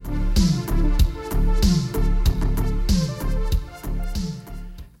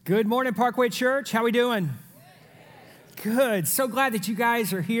Good morning, Parkway Church. How we doing? Good. So glad that you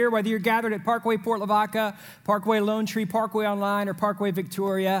guys are here, whether you're gathered at Parkway Port Lavaca, Parkway Lone Tree, Parkway Online, or Parkway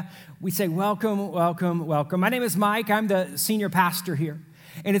Victoria. We say welcome, welcome, welcome. My name is Mike. I'm the senior pastor here.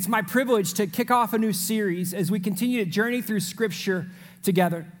 And it's my privilege to kick off a new series as we continue to journey through Scripture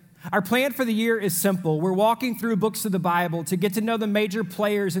together. Our plan for the year is simple. We're walking through books of the Bible to get to know the major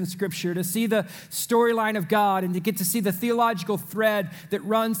players in Scripture, to see the storyline of God, and to get to see the theological thread that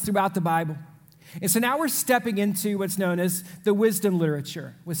runs throughout the Bible. And so now we're stepping into what's known as the wisdom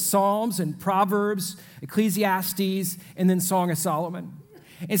literature, with Psalms and Proverbs, Ecclesiastes, and then Song of Solomon.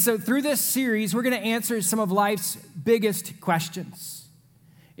 And so through this series, we're going to answer some of life's biggest questions.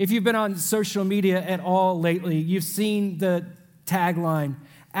 If you've been on social media at all lately, you've seen the tagline,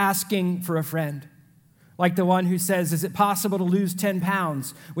 asking for a friend. Like the one who says, is it possible to lose 10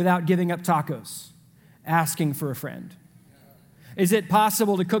 pounds without giving up tacos? Asking for a friend. Is it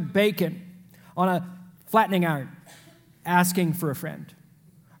possible to cook bacon on a flattening iron? Asking for a friend.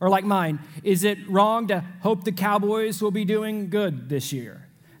 Or like mine, is it wrong to hope the Cowboys will be doing good this year?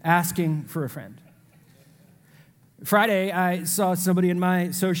 Asking for a friend. Friday, I saw somebody in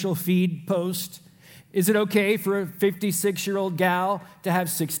my social feed post, is it okay for a 56-year-old gal to have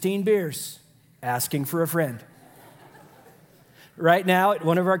 16 beers? Asking for a friend. Right now, at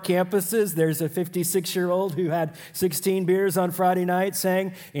one of our campuses, there's a 56-year-old who had 16 beers on Friday night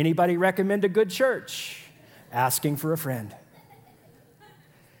saying, anybody recommend a good church? Asking for a friend.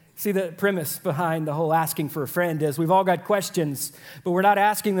 See, the premise behind the whole asking for a friend is we've all got questions, but we're not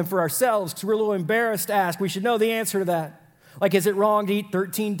asking them for ourselves because we're a little embarrassed to ask. We should know the answer to that. Like, is it wrong to eat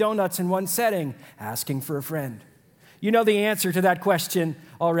 13 donuts in one setting? Asking for a friend. You know the answer to that question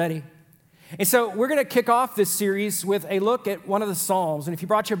already. And so we're going to kick off this series with a look at one of the Psalms. And if you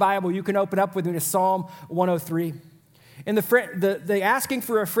brought your Bible, you can open up with me to Psalm 103. And the asking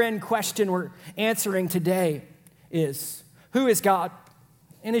for a friend question we're answering today is, who is God?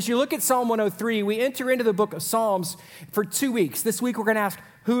 And as you look at Psalm 103, we enter into the book of Psalms for 2 weeks. This week we're going to ask,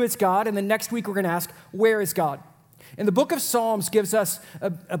 who is God? And then next week we're going to ask, where is God? And the book of Psalms gives us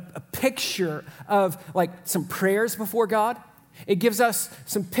a picture of like some prayers before God. It gives us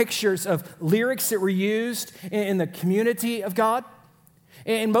some pictures of lyrics that were used in the community of God.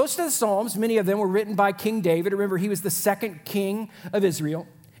 And most of the Psalms, many of them were written by King David. Remember, he was the second king of Israel.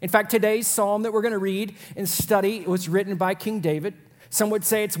 In fact, today's Psalm that we're going to read and study was written by King David. Some would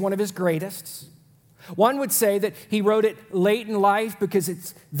say it's one of his greatest. One would say that he wrote it late in life because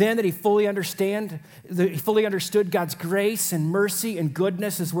it's then that he fully understood God's grace and mercy and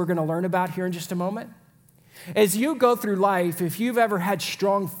goodness, as we're going to learn about here in just a moment. As you go through life, if you've ever had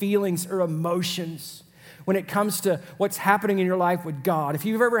strong feelings or emotions when it comes to what's happening in your life with God, if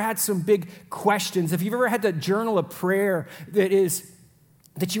you've ever had some big questions, if you've ever had to journal a prayer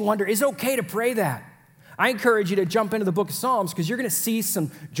that you wonder, is it okay to pray that? I encourage you to jump into the book of Psalms because you're going to see some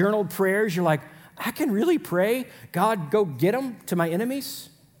journaled prayers. You're like, I can really pray, God, go get them to my enemies.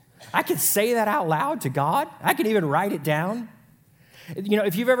 I can say that out loud to God. I can even write it down. You know,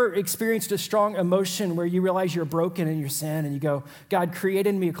 if you've ever experienced a strong emotion where you realize you're broken in your sin and you go, God, create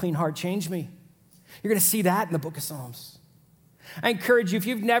in me a clean heart, change me. You're going to see that in the book of Psalms. I encourage you, if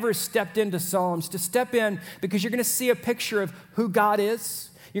you've never stepped into Psalms, to step in because you're going to see a picture of who God is.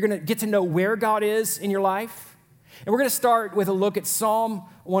 You're going to get to know where God is in your life. And we're going to start with a look at Psalm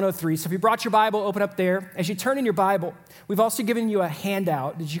 103. So if you brought your Bible, open up there. As you turn in your Bible, we've also given you a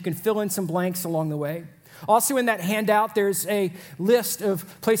handout that you can fill in some blanks along the way. Also in that handout, there's a list of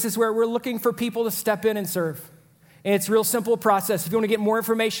places where we're looking for people to step in and serve. And it's a real simple process. If you want to get more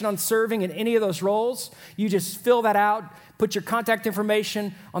information on serving in any of those roles, you just fill that out, put your contact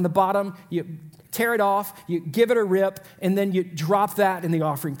information on the bottom, you tear it off, you give it a rip, and then you drop that in the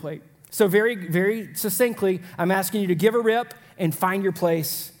offering plate. So very, very succinctly, I'm asking you to give a rip and find your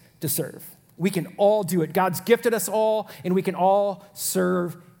place to serve. We can all do it. God's gifted us all, and we can all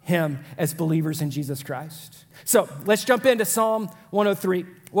serve him as believers in Jesus Christ. So let's jump into Psalm 103.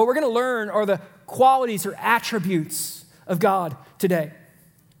 What we're going to learn are the qualities or attributes of God today.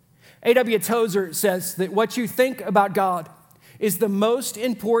 A.W. Towzer says that what you think about God is the most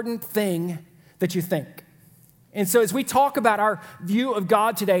important thing that you think. And so as we talk about our view of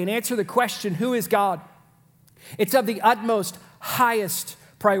God today and answer the question, who is God? It's of the utmost, highest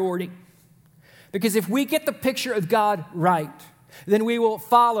priority. Because if we get the picture of God right, then we will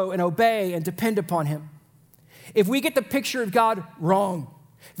follow and obey and depend upon him. If we get the picture of God wrong,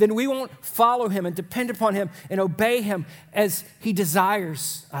 then we won't follow him and depend upon him and obey him as he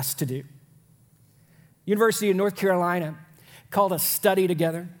desires us to do. University of North Carolina called a study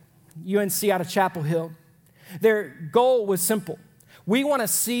together, UNC out of Chapel Hill. Their goal was simple. We want to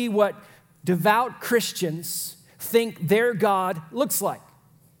see what devout Christians think their God looks like.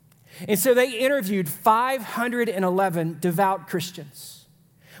 And so they interviewed 511 devout Christians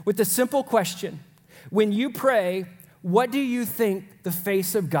with the simple question, when you pray, what do you think the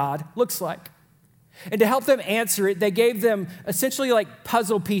face of God looks like? And to help them answer it, they gave them essentially like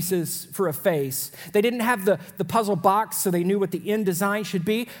puzzle pieces for a face. They didn't have the puzzle box, so they knew what the end design should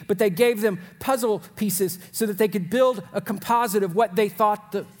be, but they gave them puzzle pieces so that they could build a composite of what they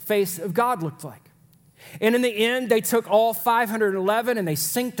thought the face of God looked like. And in the end, they took all 511 and they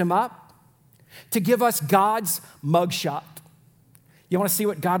synced them up to give us God's mugshot. You want to see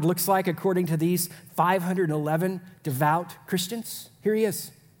what God looks like according to these 511 devout Christians? Here he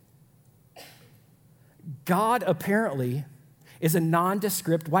is. God apparently is a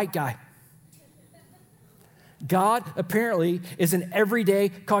nondescript white guy. God apparently is an everyday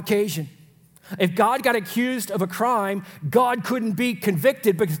Caucasian. If God got accused of a crime, God couldn't be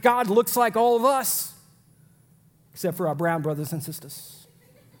convicted because God looks like all of us, except for our brown brothers and sisters.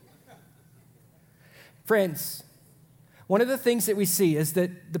 Friends, one of the things that we see is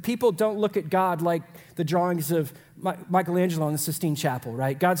that the people don't look at God like the drawings of Michelangelo in the Sistine Chapel,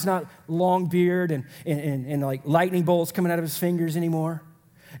 right? God's not long beard and like lightning bolts coming out of his fingers anymore.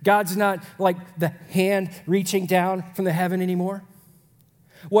 God's not like the hand reaching down from the heaven anymore.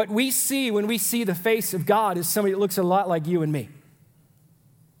 What we see when we see the face of God is somebody that looks a lot like you and me.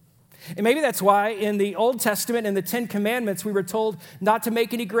 And maybe that's why in the Old Testament and the Ten Commandments, we were told not to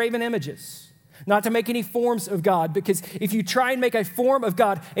make any graven images, not to make any forms of God, because if you try and make a form of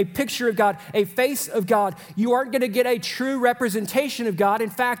God, a picture of God, a face of God, you aren't going to get a true representation of God. In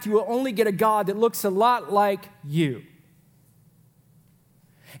fact, you will only get a God that looks a lot like you.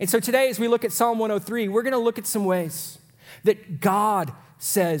 And so today, as we look at Psalm 103, we're going to look at some ways that God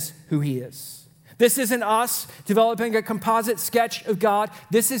says who he is. This isn't us developing a composite sketch of God.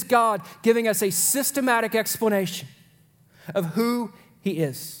 This is God giving us a systematic explanation of who he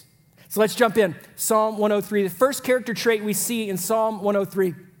is. So let's jump in. Psalm 103. The first character trait we see in Psalm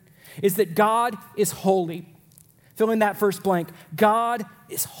 103 is that God is holy. Fill in that first blank. God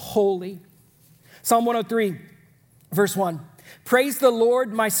is holy. Psalm 103, verse 1. Praise the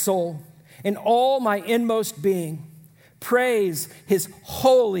Lord, my soul, and all my inmost being. Praise his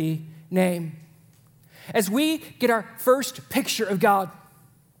holy name. As we get our first picture of God,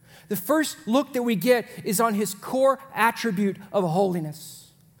 the first look that we get is on his core attribute of holiness.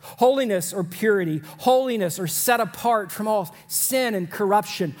 Holiness or purity, holiness or set apart from all sin and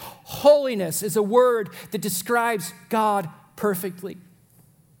corruption. Holiness is a word that describes God perfectly.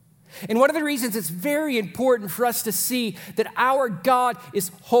 And one of the reasons it's very important for us to see that our God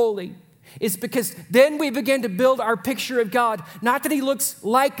is holy is because then we begin to build our picture of God, not that he looks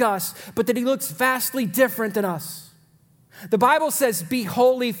like us, but that he looks vastly different than us. The Bible says, be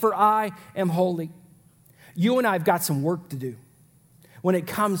holy for I am holy. You and I have got some work to do when it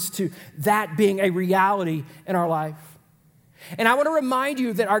comes to that being a reality in our life. And I want to remind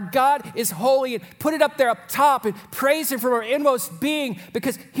you that our God is holy, and put it up there up top and praise him from our inmost being,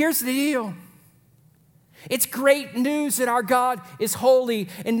 because here's the deal. It's great news that our God is holy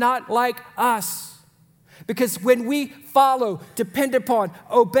and not like us. Because when we follow, depend upon,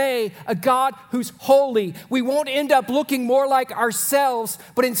 obey a God who's holy, we won't end up looking more like ourselves,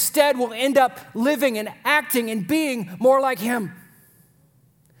 but instead we'll end up living and acting and being more like him.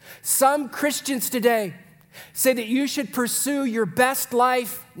 Some Christians today say that you should pursue your best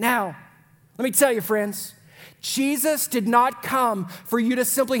life now. Let me tell you, friends, Jesus did not come for you to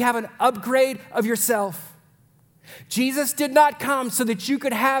simply have an upgrade of yourself. Jesus did not come so that you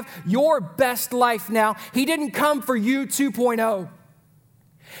could have your best life now. He didn't come for you 2.0.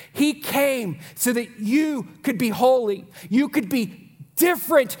 He came so that you could be holy. You could be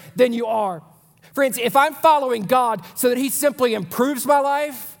different than you are. Friends, if I'm following God so that he simply improves my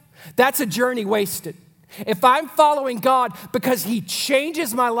life, that's a journey wasted. If I'm following God because he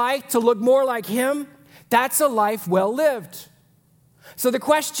changes my life to look more like him, that's a life well lived. So the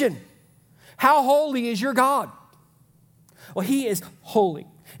question, how holy is your God? Well, he is holy,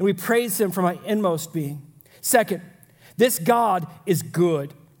 and we praise him from our inmost being. Second, this God is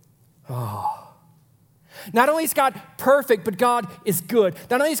good. Oh. Not only is God perfect, but God is good.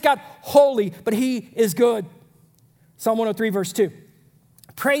 Not only is God holy, but he is good. Psalm 103, verse 2.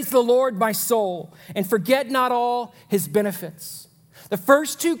 Praise the Lord, my soul, and forget not all his benefits. The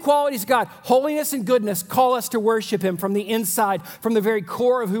first two qualities of God, holiness and goodness, call us to worship him from the inside, from the very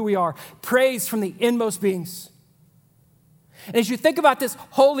core of who we are. Praise from the inmost beings. And as you think about this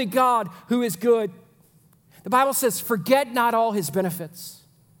holy God who is good, the Bible says, forget not all his benefits.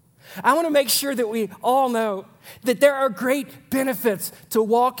 I want to make sure that we all know that there are great benefits to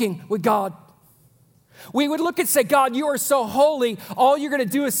walking with God. We would look and say, God, you are so holy. All you're going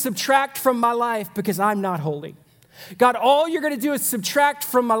to do is subtract from my life because I'm not holy. God, all you're going to do is subtract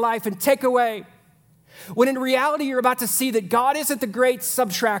from my life and take away. When in reality, you're about to see that God isn't the great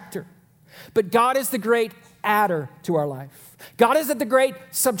subtractor, but God is the great adder to our life. God isn't the great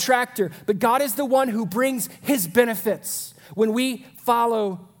subtractor, but God is the one who brings his benefits when we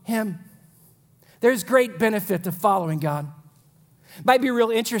follow him. There's great benefit to following God. It might be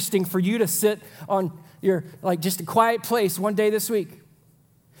real interesting for you to sit on your, just a quiet place one day this week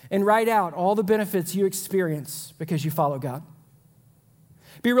and write out all the benefits you experience because you follow God.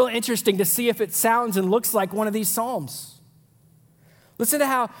 It'd be real interesting to see if it sounds and looks like one of these Psalms. Listen to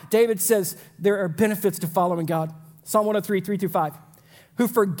how David says there are benefits to following God. Psalm 103, 3-5. Who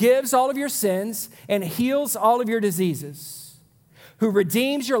forgives all of your sins and heals all of your diseases. Who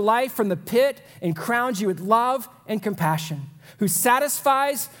redeems your life from the pit and crowns you with love and compassion. Who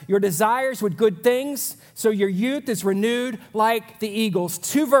satisfies your desires with good things so your youth is renewed like the eagles.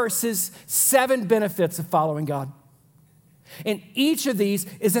 2 verses, 7 benefits of following God. And each of these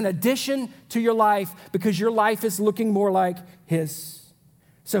is an addition to your life because your life is looking more like his.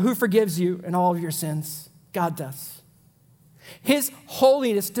 So who forgives you in all of your sins? God does. His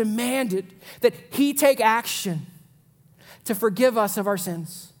holiness demanded that he take action to forgive us of our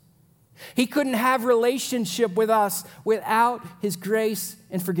sins. He couldn't have relationship with us without his grace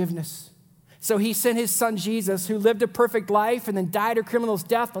and forgiveness. So he sent his son Jesus, who lived a perfect life and then died a criminal's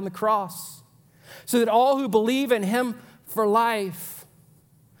death on the cross, so that all who believe in him for life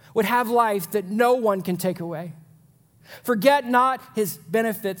would have life that no one can take away. Forget not his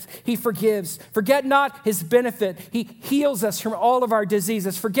benefits, he forgives. Forget not his benefit, he heals us from all of our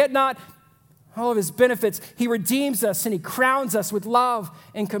diseases. Forget not all of his benefits, he redeems us and he crowns us with love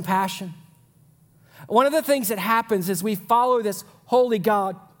and compassion. One of the things that happens as we follow this holy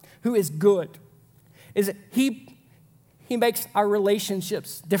God who is good is that he makes our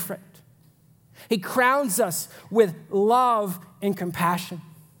relationships different. He crowns us with love and compassion.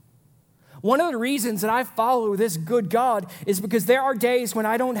 One of the reasons that I follow this good God is because there are days when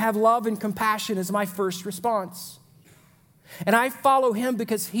I don't have love and compassion as my first response. And I follow him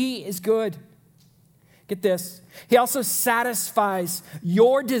because he is good. Get this. He also satisfies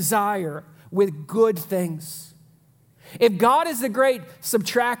your desire with good things. If God is the great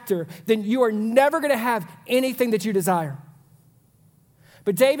subtractor, then you are never going to have anything that you desire.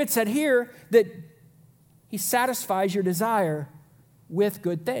 But David said here that he satisfies your desire with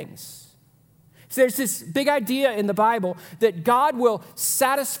good things. So there's this big idea in the Bible that God will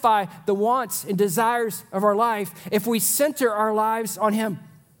satisfy the wants and desires of our life if we center our lives on him.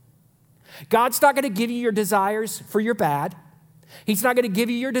 God's not going to give you your desires for your bad. He's not going to give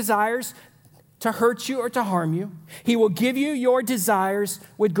you your desires to hurt you or to harm you. He will give you your desires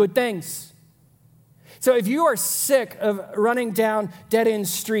with good things. So if you are sick of running down dead-end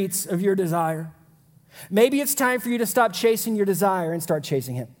streets of your desire, maybe it's time for you to stop chasing your desire and start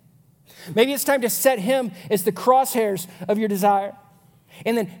chasing him. Maybe it's time to set him as the crosshairs of your desire.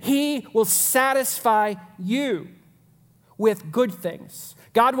 And then he will satisfy you with good things.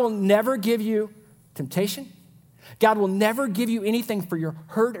 God will never give you temptation. God will never give you anything for your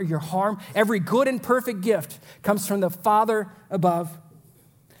hurt or your harm. Every good and perfect gift comes from the Father above,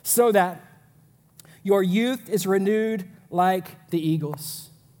 so that your youth is renewed like the eagles.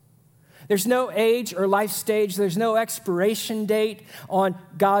 There's no age or life stage. There's no expiration date on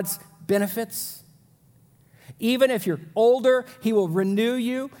God's benefits. Even if you're older, he will renew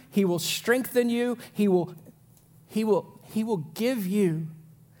you. He will strengthen you. He will give you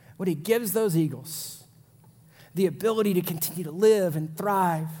what he gives those eagles, the ability to continue to live and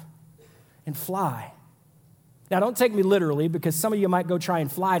thrive and fly. Now, don't take me literally, because some of you might go try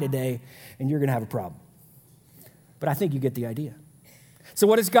and fly today and you're going to have a problem. But I think you get the idea. So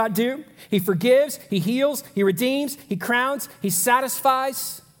what does God do? He forgives, he heals, he redeems, he crowns, he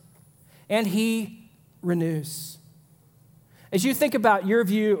satisfies, and he renews. As you think about your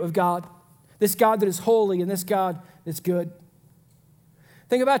view of God, this God that is holy and this God that's good,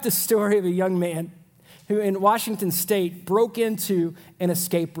 think about the story of a young man who in Washington State broke into an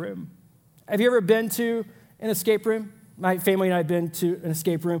escape room. Have you ever been to an escape room? My family and I have been to an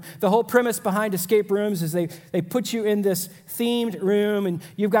escape room. The whole premise behind escape rooms is they put you in this themed room, and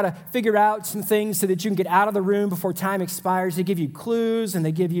you've got to figure out some things so that you can get out of the room before time expires. They give you clues, and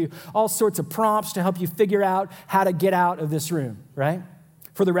they give you all sorts of prompts to help you figure out how to get out of this room, right?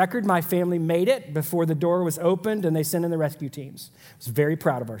 For the record, my family made it before the door was opened, and they sent in the rescue teams. I was very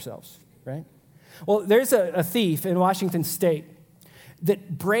proud of ourselves, right? Well, there's a thief in Washington State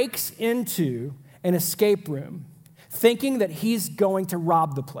that breaks into an escape room thinking that he's going to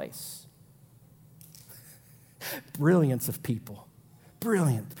rob the place. Brilliance of people.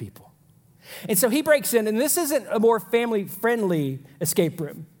 Brilliant people. And so he breaks in, and this isn't a more family-friendly escape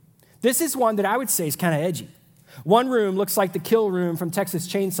room. This is one that I would say is kind of edgy. One room looks like the kill room from Texas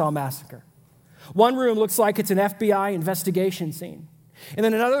Chainsaw Massacre. One room looks like it's an FBI investigation scene. And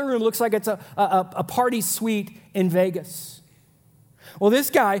then another room looks like it's a party suite in Vegas. Well, this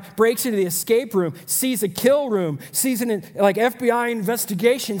guy breaks into the escape room, sees a kill room, sees an like FBI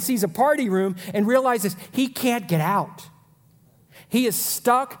investigation, sees a party room, and realizes he can't get out. He is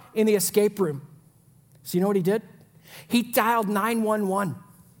stuck in the escape room. So you know what he did? He dialed 911.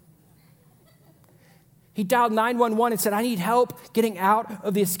 He dialed 911 and said, I need help getting out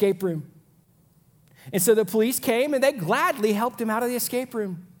of the escape room. And so the police came and they gladly helped him out of the escape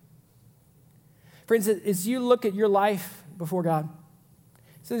room. Friends, as you look at your life before God,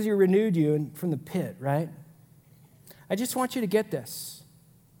 it says He renewed you from the pit, right? I just want you to get this.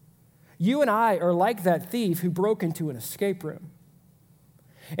 You and I are like that thief who broke into an escape room.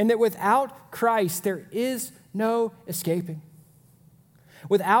 And that without Christ, there is no escaping.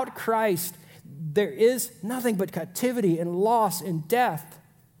 Without Christ, there is nothing but captivity and loss and death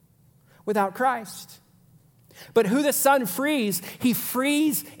without Christ. But who the Son frees, He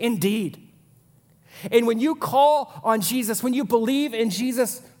frees indeed. And when you call on Jesus, when you believe in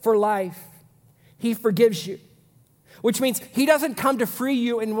Jesus for life, He forgives you. Which means He doesn't come to free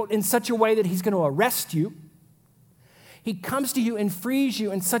you in such a way that He's going to arrest you. He comes to you and frees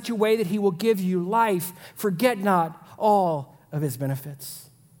you in such a way that He will give you life. Forget not all of His benefits.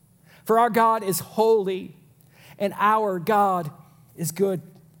 For our God is holy, and our God is good.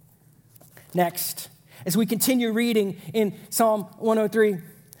 Next, as we continue reading in Psalm 103,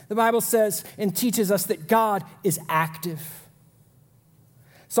 the Bible says and teaches us that God is active.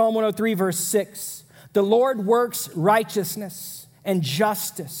 Psalm 103, verse 6, the Lord works righteousness and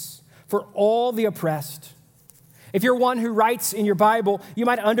justice for all the oppressed. If you're one who writes in your Bible, you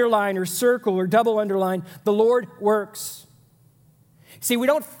might underline or circle or double underline, the Lord works. See, we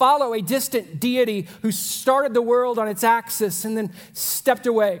don't follow a distant deity who started the world on its axis and then stepped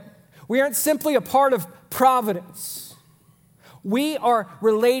away. We aren't simply a part of providence. We are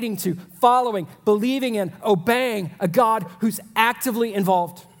relating to, following, believing in, obeying a God who's actively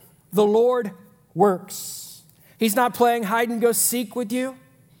involved. The Lord works. He's not playing hide and go seek with you.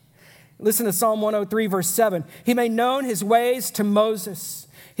 Listen to Psalm 103, verse 7. He made known His ways to Moses,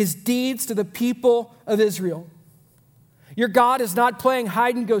 His deeds to the people of Israel. Your God is not playing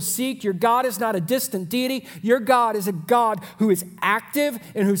hide and go seek. Your God is not a distant deity. Your God is a God who is active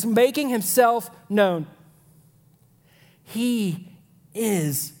and who's making Himself known. He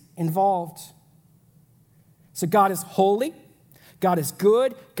is involved. So God is holy. God is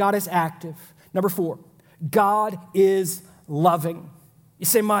good. God is active. Number 4, God is loving. You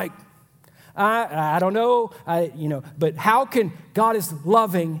say, Mike, I don't know, but how can God is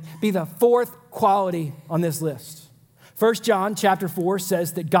loving be the fourth quality on this list? 1 John chapter 4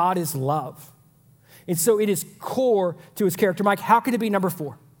 says that God is love. And so it is core to His character. Mike, how can it be number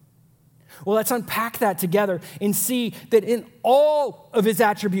 4? Well, let's unpack that together and see that in all of His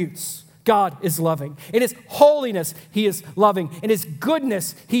attributes, God is loving. In His holiness, He is loving. In His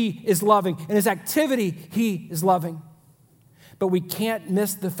goodness, He is loving. In His activity, He is loving. But we can't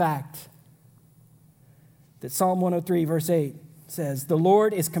miss the fact that Psalm 103, verse 8 says, the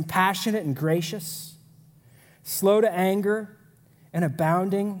Lord is compassionate and gracious, slow to anger, and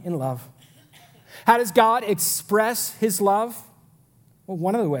abounding in love. How does God express His love? Well,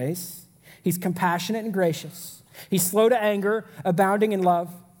 one of the ways, He's compassionate and gracious. He's slow to anger, abounding in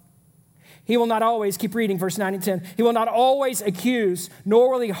love. He will not always, keep reading verse 9 and 10, He will not always accuse, nor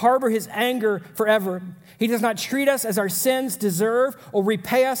will He harbor His anger forever. He does not treat us as our sins deserve or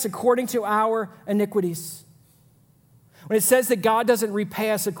repay us according to our iniquities. When it says that God doesn't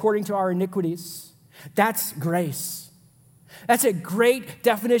repay us according to our iniquities, that's grace. That's a great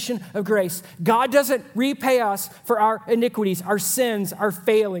definition of grace. God doesn't repay us for our iniquities, our sins, our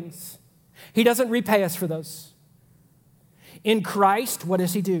failings. He doesn't repay us for those. In Christ, what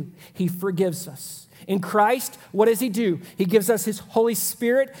does He do? He forgives us. In Christ, what does He do? He gives us His Holy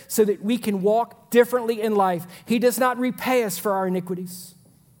Spirit so that we can walk differently in life. He does not repay us for our iniquities.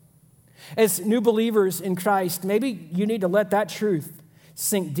 As new believers in Christ, maybe you need to let that truth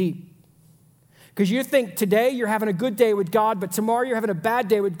sink deep. Because you think today you're having a good day with God, but tomorrow you're having a bad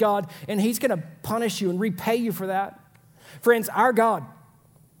day with God, and He's going to punish you and repay you for that. Friends, our God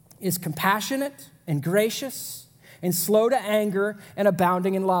is compassionate and gracious and slow to anger and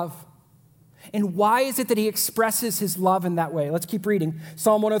abounding in love. And why is it that he expresses his love in that way? Let's keep reading.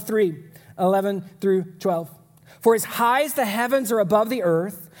 Psalm 103, 11 through 12. For as high as the heavens are above the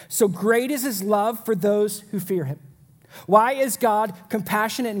earth, so great is his love for those who fear him. Why is God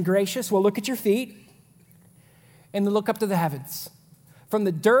compassionate and gracious? Well, look at your feet and then look up to the heavens. From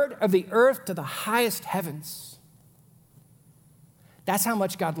the dirt of the earth to the highest heavens. That's how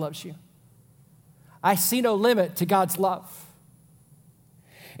much God loves you. I see no limit to God's love.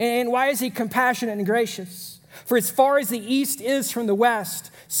 And why is he compassionate and gracious? For as far as the east is from the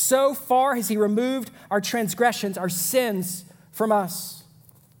west, so far has he removed our transgressions, our sins from us.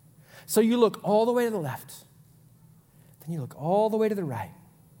 So you look all the way to the left, then you look all the way to the right.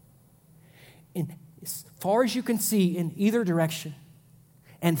 And as far as you can see in either direction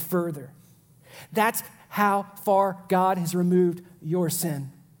and further, that's how far God has removed your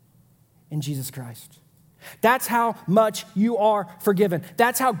sin in Jesus Christ. That's how much you are forgiven.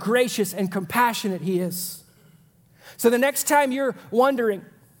 That's how gracious and compassionate he is. So the next time you're wondering,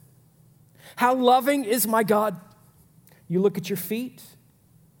 how loving is my God? You look at your feet.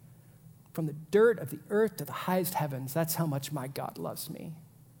 From the dirt of the earth to the highest heavens, that's how much my God loves me.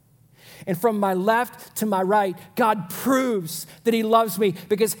 And from my left to my right, God proves that he loves me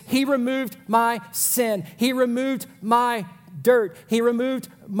because he removed my sin. He removed my dirt. He removed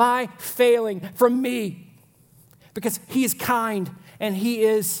my failing from me because he is kind and he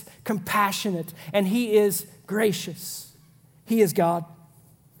is compassionate and he is gracious. He is God.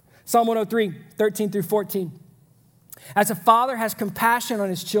 Psalm 103, 13 through 14. As a father has compassion on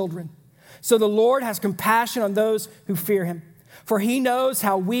his children, so the Lord has compassion on those who fear him. For he knows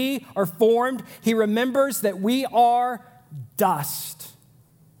how we are formed. He remembers that we are dust.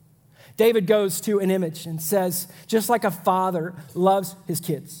 David goes to an image and says, just like a father loves his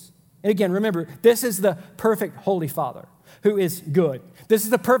kids. And again, remember, this is the perfect holy father who is good. This is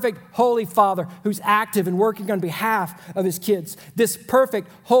the perfect holy father who's active and working on behalf of his kids. This perfect,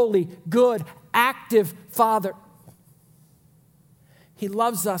 holy, good, active father. He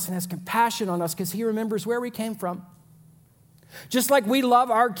loves us and has compassion on us because he remembers where we came from. Just like we love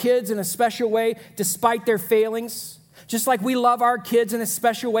our kids in a special way despite their failings, just like we love our kids in a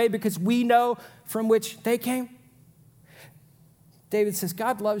special way because we know from which they came, David says,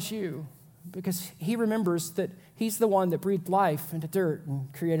 God loves you because he remembers that he's the one that breathed life into dirt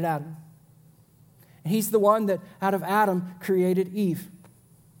and created Adam. And he's the one that out of Adam created Eve.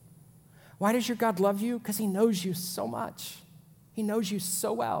 Why does your God love you? Because he knows you so much. He knows you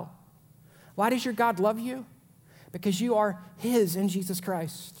so well. Why does your God love you? Because you are his in Jesus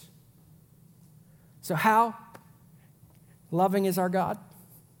Christ. So how loving is our God?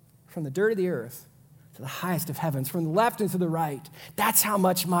 From the dirt of the earth to the highest of heavens, from the left and to the right. That's how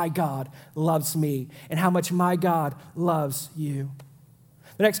much my God loves me and how much my God loves you.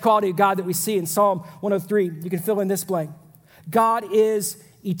 The next quality of God that we see in Psalm 103, you can fill in this blank. God is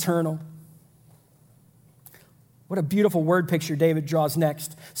eternal. What a beautiful word picture David draws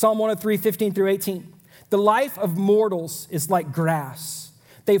next. Psalm 103, 15 through 18. The life of mortals is like grass.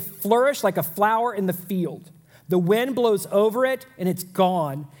 They flourish like a flower in the field. The wind blows over it and it's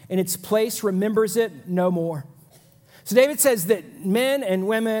gone, and its place remembers it no more. So David says that men and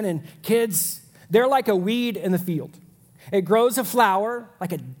women and kids, they're like a weed in the field. It grows a flower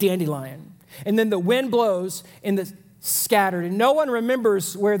like a dandelion, and then the wind blows and it's scattered, and no one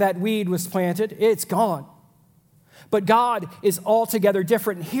remembers where that weed was planted. It's gone. But God is altogether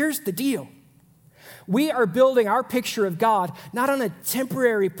different. And here's the deal. We are building our picture of God not on a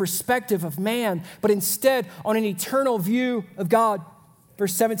temporary perspective of man, but instead on an eternal view of God.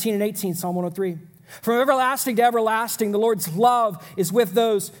 Verse 17 and 18, Psalm 103. From everlasting to everlasting, the Lord's love is with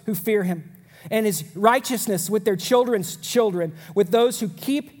those who fear him, and his righteousness with their children's children, with those who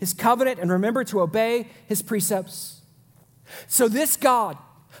keep his covenant and remember to obey his precepts. So this God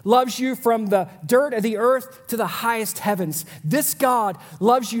loves you from the dirt of the earth to the highest heavens. This God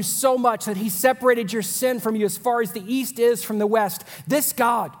loves you so much that he separated your sin from you as far as the east is from the west. This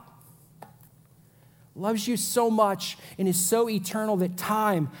God loves you so much and is so eternal that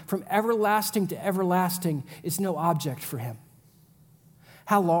time from everlasting to everlasting is no object for him.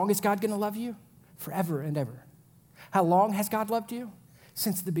 How long is God going to love you? Forever and ever. How long has God loved you?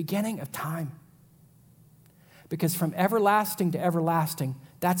 Since the beginning of time. Because from everlasting to everlasting,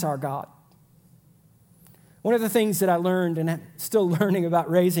 that's our God. One of the things that I learned, and I'm still learning about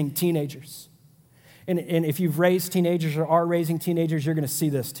raising teenagers, and if you've raised teenagers or are raising teenagers, you're going to see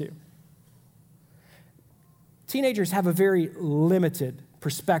this too. Teenagers have a very limited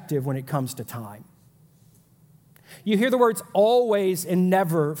perspective when it comes to time. You hear the words always and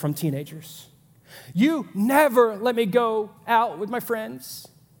never from teenagers. You never let me go out with my friends.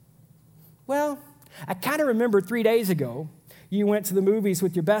 Well, I kind of remember 3 days ago, you went to the movies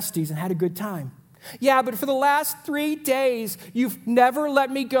with your besties and had a good time. Yeah, but for the last 3 days, you've never let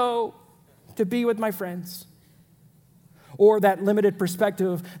me go to be with my friends. Or that limited perspective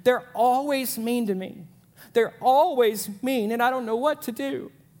of, they're always mean to me. They're always mean, and I don't know what to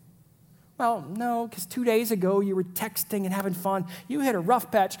do. Well, no, because 2 days ago you were texting and having fun. You hit a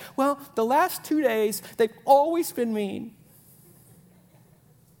rough patch. Well, the last 2 days, they've always been mean.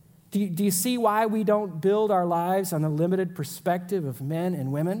 Do you see why we don't build our lives on the limited perspective of men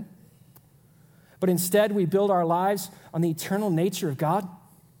and women? But instead, we build our lives on the eternal nature of God?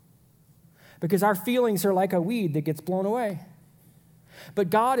 Because our feelings are like a weed that gets blown away. But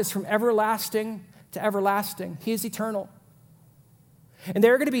God is from everlasting to everlasting. He is eternal. And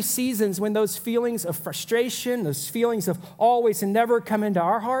there are going to be seasons when those feelings of frustration, those feelings of always and never come into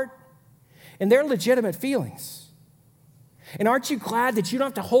our heart, and they're legitimate feelings. And aren't you glad that you don't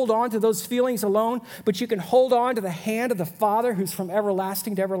have to hold on to those feelings alone, but you can hold on to the hand of the Father who's from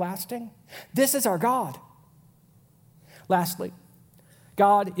everlasting to everlasting? This is our God. Lastly,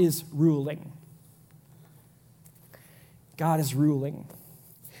 God is ruling. God is ruling.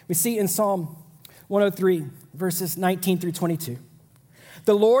 We see in Psalm 103, verses 19 through 22.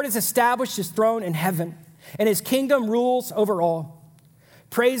 The Lord has established his throne in heaven, and his kingdom rules over all.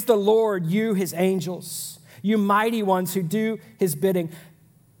 Praise the Lord, you his angels, you mighty ones who do his bidding,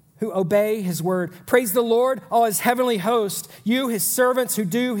 who obey his word. Praise the Lord, all his heavenly host, you his servants who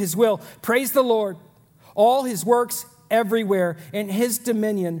do his will. Praise the Lord, all his works everywhere in his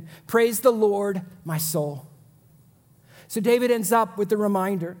dominion. Praise the Lord, my soul. So David ends up with the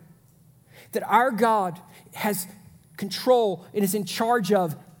reminder that our God has control and is in charge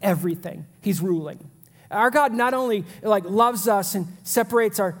of everything. He's ruling. Our God not only loves us and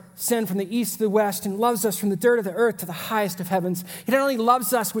separates our sin from the east to the west and loves us from the dirt of the earth to the highest of heavens. He not only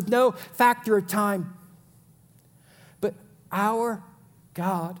loves us with no factor of time, but our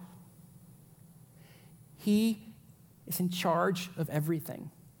God, he is in charge of everything.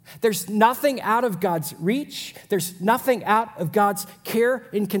 There's nothing out of God's reach. There's nothing out of God's care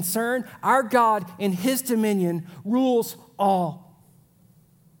and concern. Our God in his dominion rules all.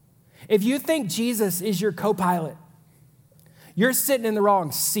 If you think Jesus is your co-pilot, you're sitting in the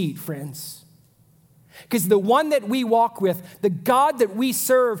wrong seat, friends. Because the one that we walk with, the God that we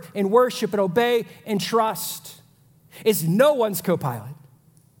serve and worship and obey and trust, is no one's co-pilot.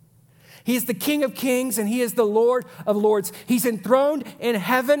 He is the King of Kings and he is the Lord of Lords. He's enthroned in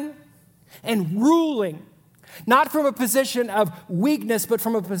heaven and ruling, not from a position of weakness, but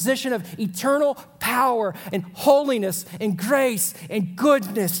from a position of eternal power and holiness and grace and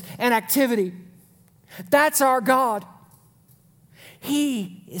goodness and activity. That's our God.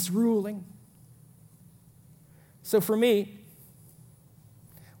 He is ruling. So for me,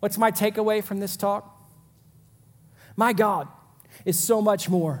 what's my takeaway from this talk? My God is so much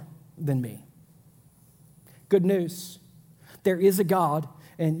more than me. Good news. There is a God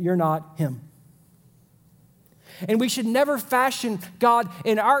and you're not him. And we should never fashion God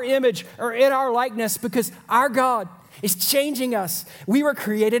in our image or in our likeness because our God is changing us. We were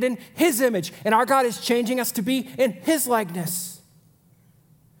created in his image and our God is changing us to be in his likeness.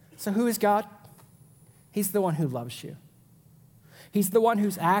 So who is God? He's the one who loves you. He's the one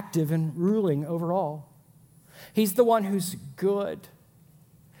who's active and ruling over all. He's the one who's good.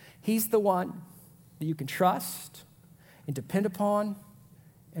 He's the one that you can trust and depend upon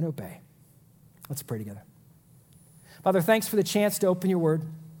and obey. Let's pray together. Father, thanks for the chance to open your word.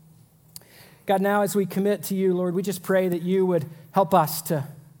 God, now as we commit to you, Lord, we just pray that you would help us to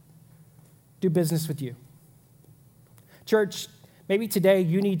do business with you. Church, maybe today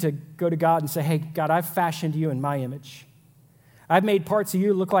you need to go to God and say, hey, God, I've fashioned you in my image. I've made parts of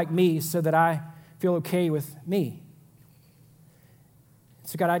you look like me so that I feel okay with me.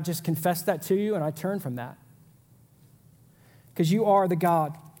 So God, I just confess that to you and I turn from that. Because you are the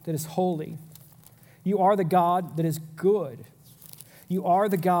God that is holy. You are the God that is good. You are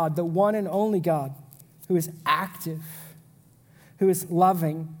the God, the one and only God, who is active, who is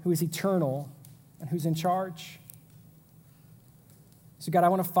loving, who is eternal, and who's in charge. So God, I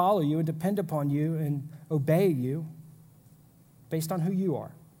want to follow you and depend upon you and obey you based on who you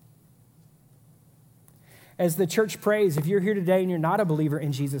are. As the church prays, if you're here today and you're not a believer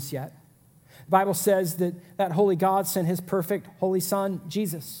in Jesus yet, the Bible says that that holy God sent his perfect holy son,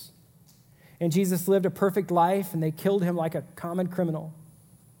 Jesus. And Jesus lived a perfect life, and they killed him like a common criminal.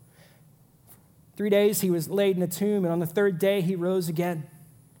 3 days he was laid in a tomb, and on the third day he rose again.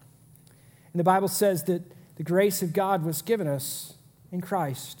 And the Bible says that the grace of God was given us in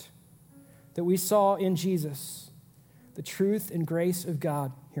Christ, that we saw in Jesus the truth and grace of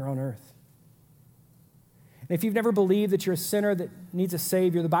God here on earth. And if you've never believed that you're a sinner that needs a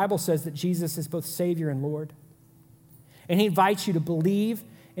Savior, the Bible says that Jesus is both Savior and Lord. And he invites you to believe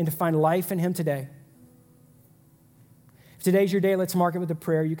and to find life in him today. If today's your day, let's mark it with a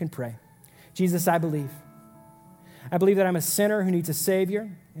prayer. You can pray. Jesus, I believe. I believe that I'm a sinner who needs a Savior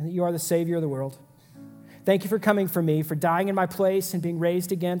and that you are the Savior of the world. Thank you for coming for me, for dying in my place and being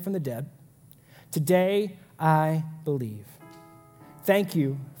raised again from the dead. Today, I believe. Thank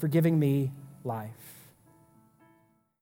you for giving me life.